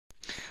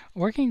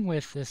Working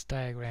with this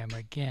diagram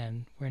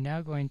again, we're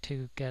now going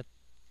to get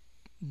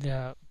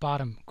the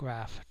bottom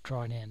graph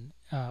drawn in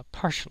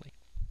partially.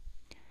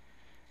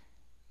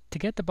 To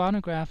get the bottom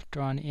graph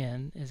drawn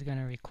in is going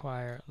to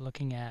require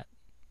looking at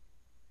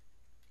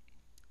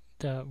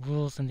the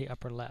rules in the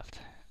upper left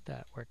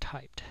that were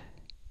typed.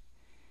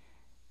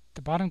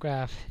 The bottom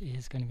graph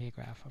is going to be a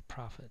graph of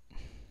profit.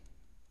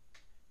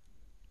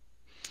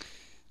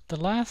 The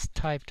last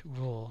typed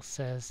rule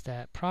says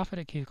that profit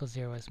at q equals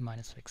 0 is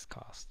minus fixed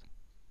cost.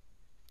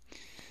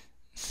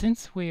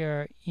 Since we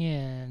are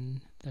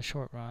in the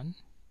short run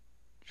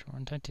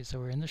times 2, so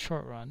we're in the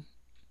short run,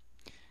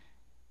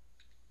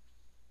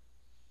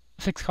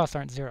 fixed costs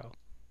aren't 0.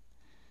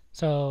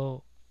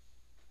 So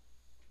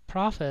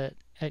profit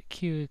at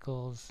q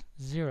equals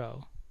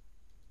 0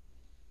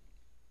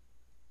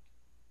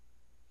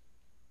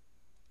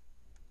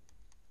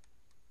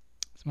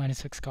 is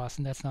minus fixed costs,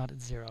 and that's not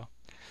at 0.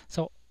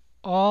 So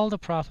all the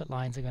profit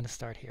lines are going to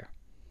start here.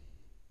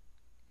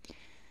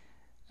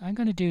 I'm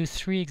going to do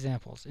 3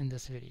 examples in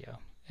this video,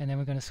 and then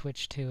we're going to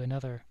switch to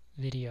another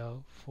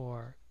video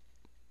for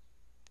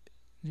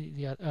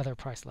the other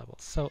price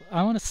levels. So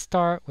I want to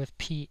start with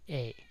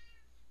PA.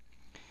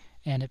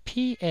 And at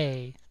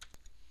PA,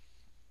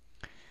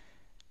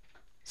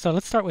 so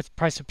let's start with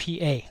price of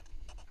PA.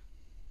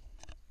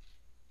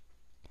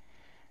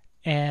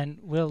 And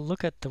we'll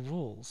look at the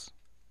rules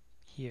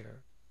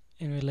here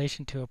in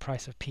relation to a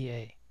price of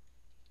PA.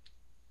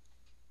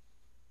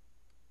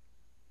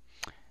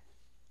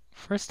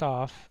 First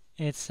off,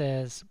 it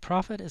says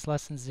profit is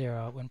less than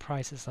 0 when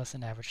price is less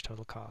than average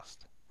total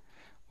cost.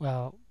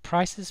 Well,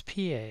 price is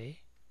PA,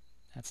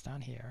 that's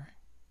down here.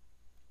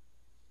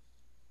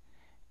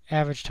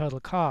 Average total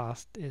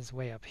cost is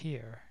way up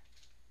here.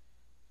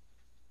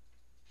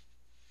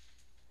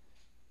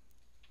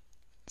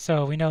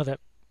 So we know that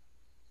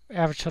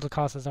average total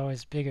cost is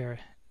always bigger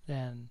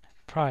than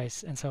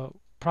price, and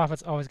so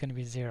profit's always going to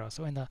be 0.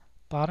 So in the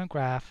bottom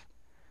graph,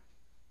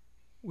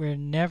 we're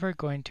never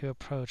going to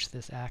approach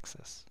this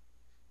axis.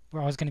 We're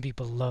always going to be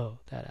below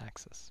that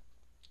axis.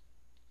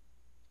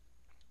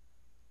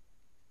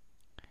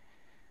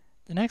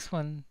 The next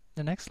one,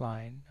 the next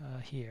line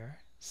here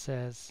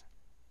says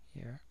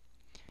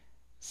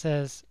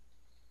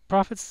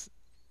profits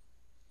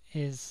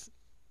is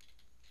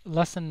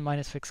less than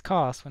minus fixed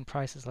cost when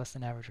price is less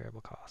than average variable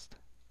cost.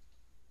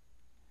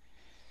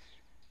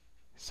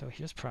 So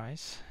here's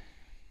price,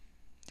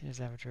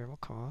 here's average variable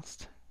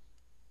cost.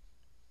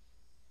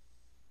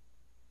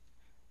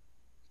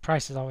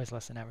 Price is always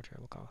less than average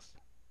variable cost.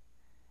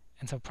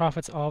 And so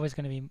profit's always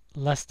going to be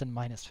less than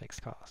minus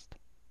fixed cost.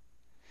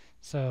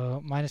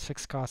 So minus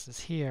fixed cost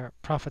is here.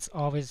 Profit's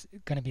always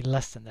going to be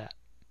less than that.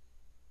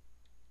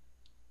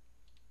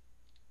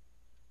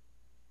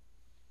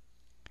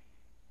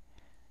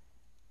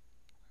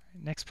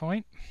 Next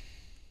point.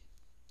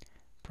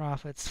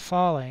 Profit's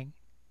falling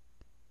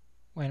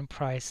when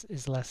price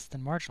is less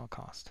than marginal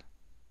cost.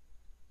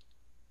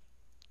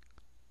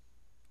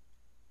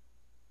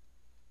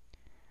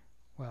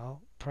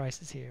 Well,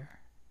 price is here.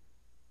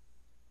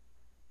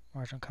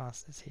 Marginal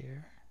cost is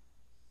here.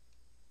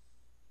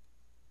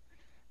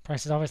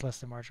 Price is always less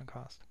than marginal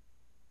cost.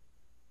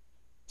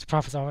 So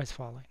profit's always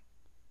falling.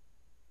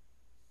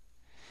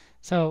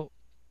 So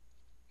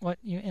what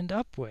you end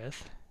up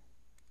with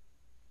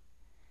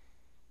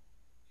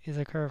is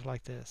a curve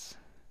like this.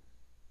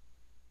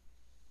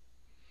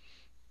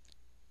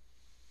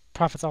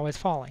 Profit's always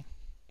falling.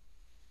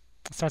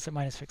 It starts at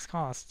minus fixed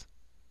cost.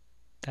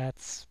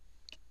 That's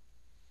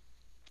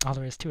all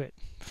there is to it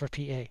for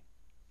PA.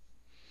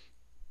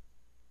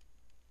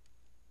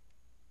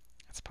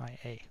 That's pi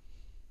A.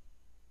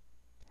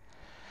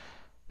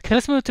 Okay,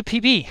 let's move to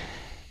PB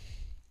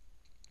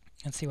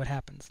and see what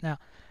happens. Now,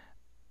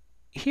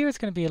 here it's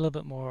going to be a little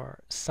bit more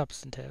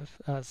substantive.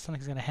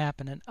 Something's going to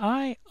happen, and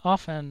I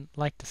often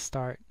like to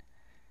start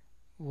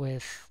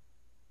with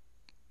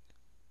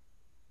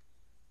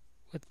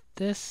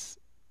this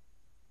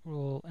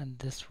rule and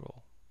this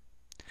rule.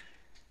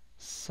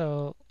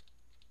 So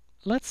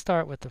let's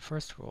start with the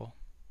first rule.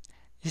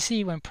 You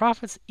see, when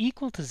profit's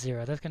equal to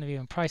 0, that's going to be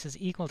when price is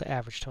equal to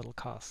average total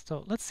cost.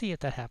 So let's see if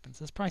that happens.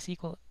 Does price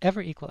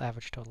ever equal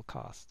average total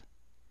cost?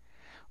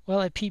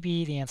 Well, at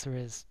PB, the answer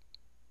is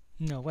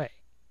no way,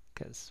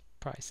 because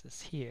price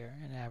is here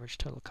and average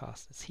total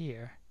cost is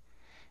here.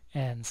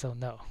 And so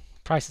no,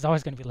 price is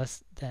always going to be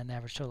less than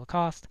average total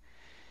cost,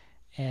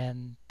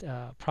 and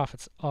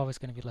profit's always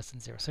going to be less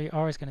than 0. So you're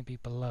always going to be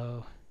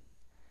below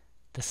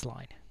this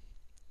line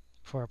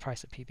for a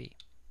price at PB.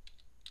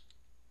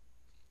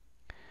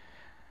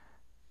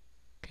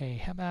 Okay,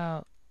 how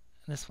about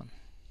this one?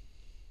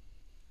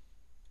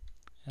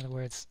 In other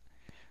words,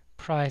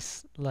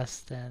 price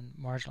less than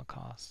marginal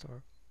cost.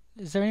 Or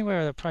is there anywhere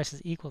where the price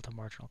is equal to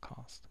marginal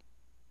cost?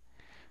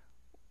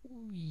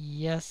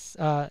 Yes,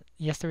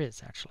 yes there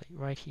is actually,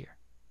 right here.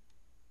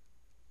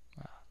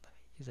 Let me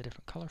use a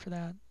different color for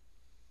that.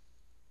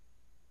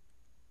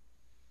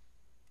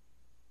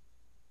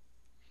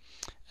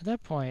 At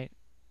that point,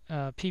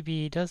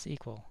 PB does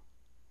equal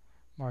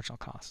marginal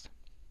cost.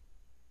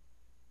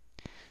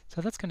 So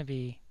that's going to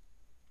be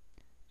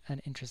an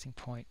interesting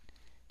point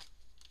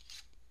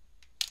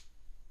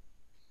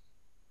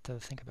to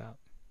think about.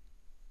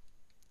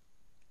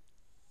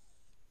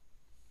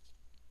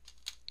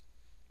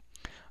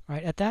 All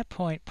right, at that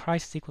point,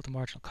 price is equal to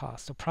marginal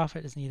cost, so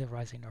profit is neither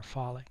rising nor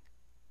falling.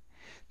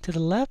 To the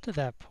left of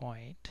that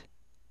point,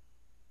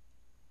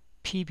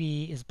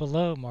 PB is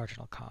below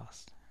marginal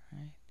cost.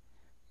 Right?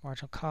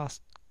 Marginal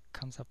cost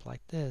comes up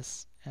like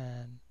this,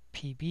 and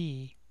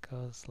PB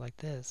goes like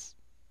this.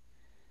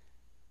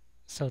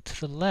 So to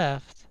the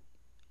left,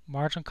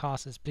 marginal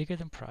cost is bigger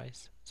than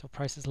price, so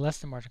price is less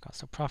than marginal cost,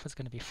 so profit is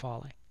going to be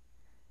falling.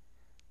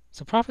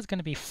 So profit is going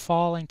to be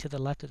falling to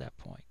the left of that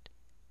point.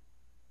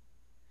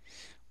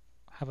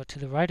 How about to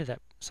the right of that?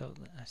 So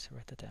I should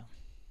write that down.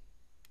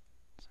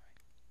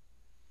 Sorry.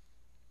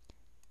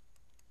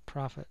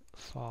 Profit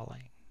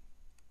falling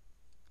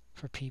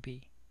for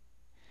PB.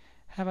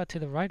 How about to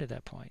the right of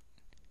that point?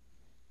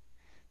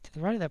 To the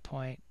right of that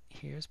point,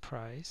 here's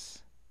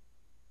price.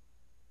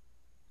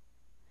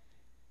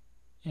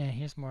 And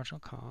here's marginal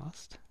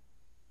cost.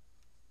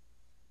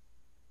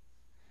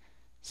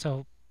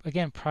 So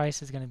again,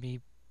 price is going to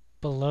be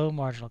below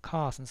marginal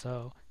cost. And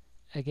so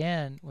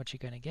again, what you're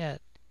going to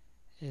get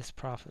is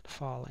profit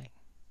falling.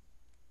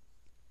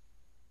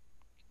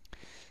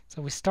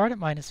 So we start at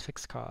minus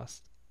fixed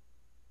cost.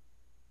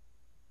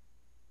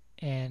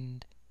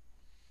 And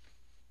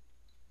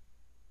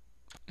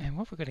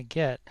what we're going to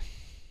get,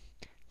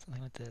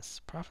 something like this.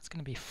 Profit's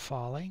going to be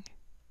falling.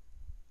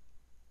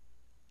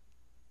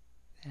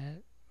 And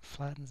it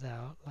flattens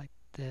out like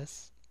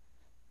this.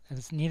 And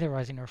it's neither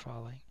rising nor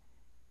falling.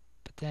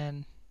 But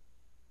then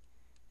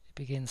it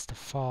begins to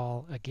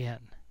fall again.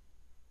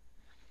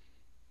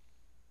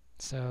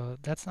 So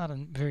that's not a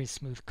very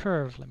smooth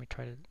curve. Let me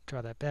try to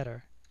draw that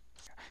better.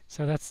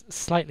 So that's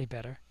slightly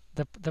better.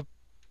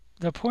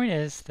 The point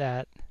is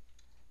that,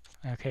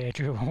 okay, I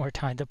drew it one more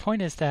time. The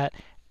point is that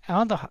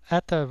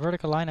at the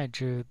vertical line I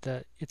drew,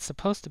 it's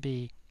supposed to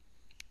be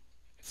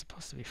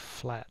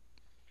flat.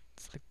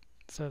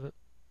 So the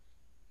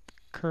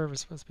curve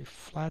is supposed to be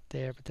flat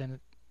there, but then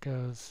it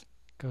goes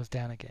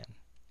down again.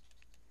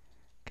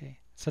 Okay,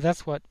 so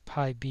that's what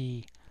pi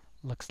b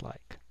looks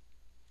like.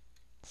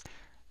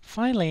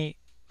 Finally,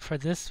 for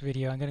this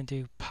video, I'm going to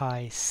do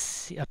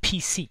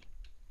PC,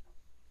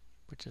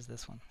 which is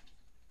this one,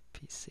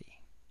 PC.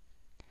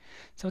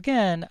 So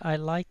again, I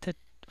like to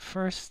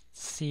first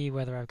see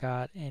whether I've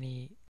got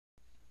any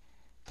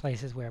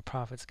places where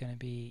profit's going to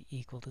be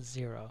equal to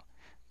 0.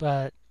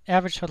 But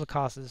average total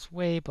cost is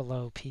way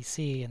below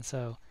PC, and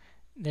so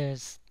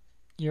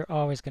you're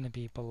always going to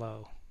be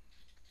below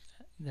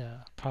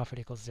the profit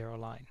equals 0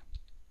 line.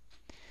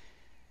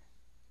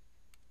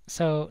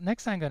 So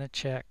next I'm going to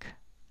check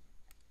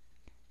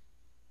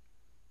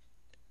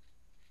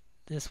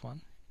this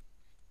one.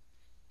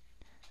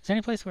 Is there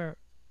any place where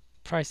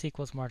price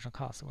equals marginal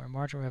cost, so where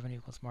marginal revenue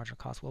equals marginal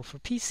cost? Well, for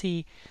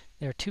PC,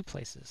 there are two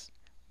places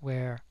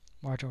where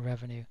marginal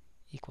revenue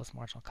equals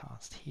marginal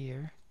cost,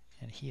 here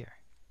and here.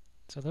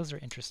 So those are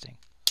interesting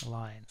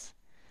lines.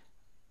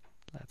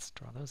 Let's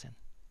draw those in.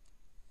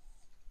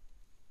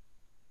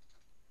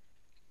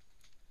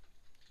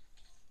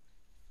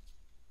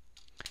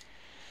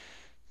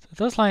 So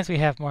those lines we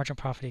have marginal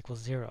profit equals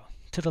 0.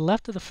 To the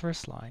left of the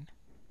first line,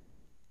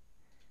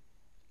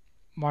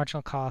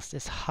 marginal cost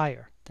is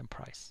higher than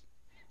price.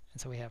 And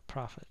so we have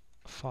profit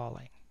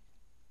falling.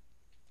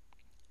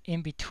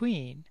 In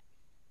between,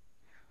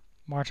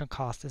 marginal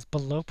cost is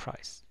below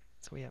price.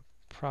 So we have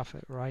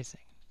profit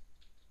rising.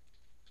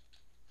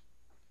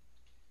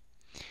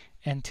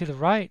 And to the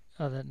right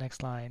of the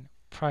next line,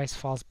 price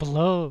falls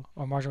below,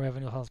 or marginal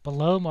revenue falls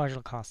below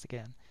marginal cost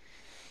again.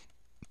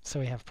 So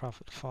we have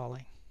profit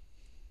falling.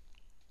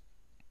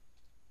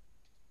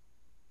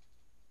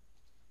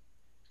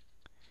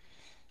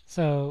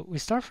 So we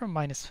start from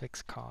minus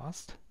fixed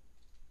cost.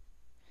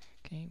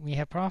 Okay, we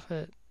have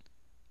profit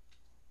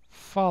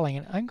falling,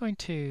 and I'm going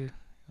to,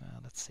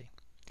 let's see.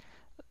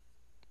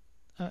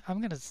 I'm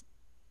going to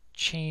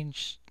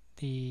change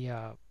the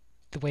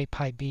way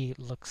pi b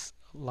looks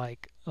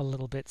like a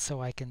little bit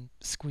so I can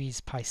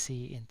squeeze pi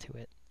c into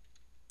it.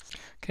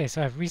 Okay,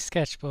 so I've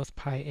resketched both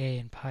pi a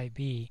and pi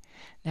b.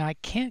 Now I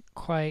can't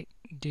quite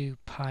do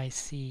pi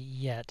c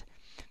yet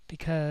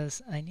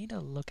because I need to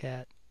look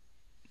at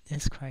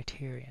this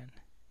criterion.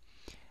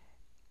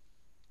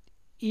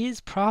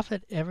 Is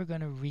profit ever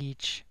going to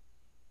reach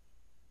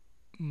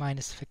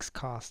minus fixed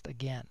cost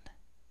again?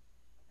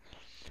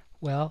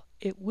 Well,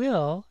 it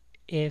will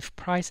if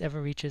price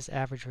ever reaches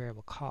average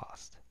variable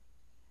cost.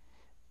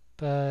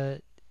 But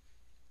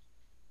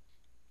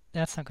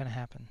that's not going to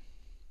happen.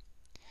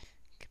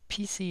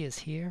 PC is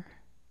here.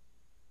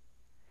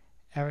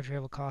 Average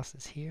variable cost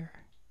is here.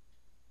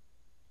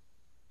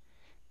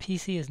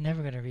 PC is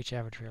never going to reach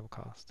average variable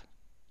cost.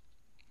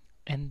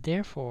 And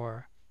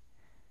therefore,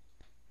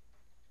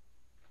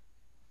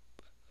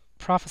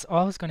 profit's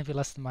always going to be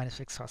less than minus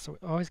fixed cost. So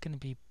we're always going to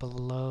be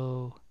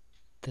below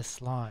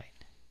this line.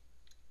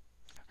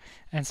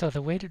 And so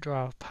the way to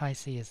draw pi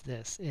c is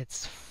this.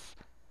 It's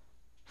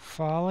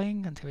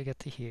falling until we get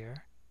to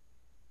here,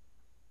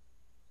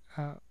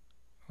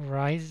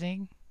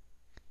 rising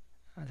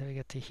until we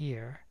get to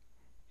here,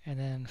 and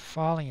then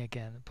falling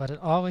again. But it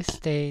always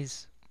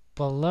stays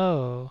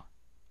below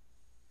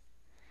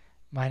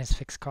minus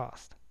fixed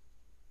cost.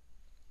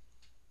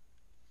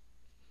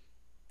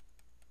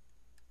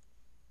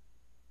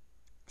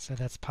 So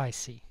that's pi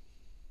c.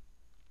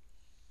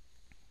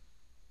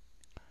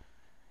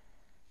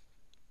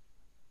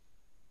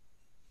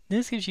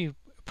 This gives you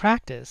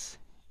practice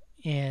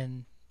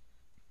in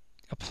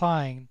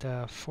applying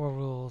the 4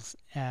 rules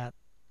at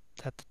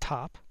the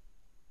top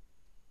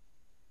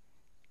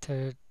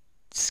to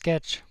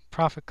sketch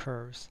profit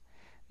curves.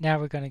 Now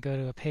we're going to go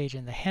to a page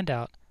in the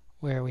handout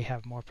where we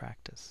have more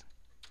practice.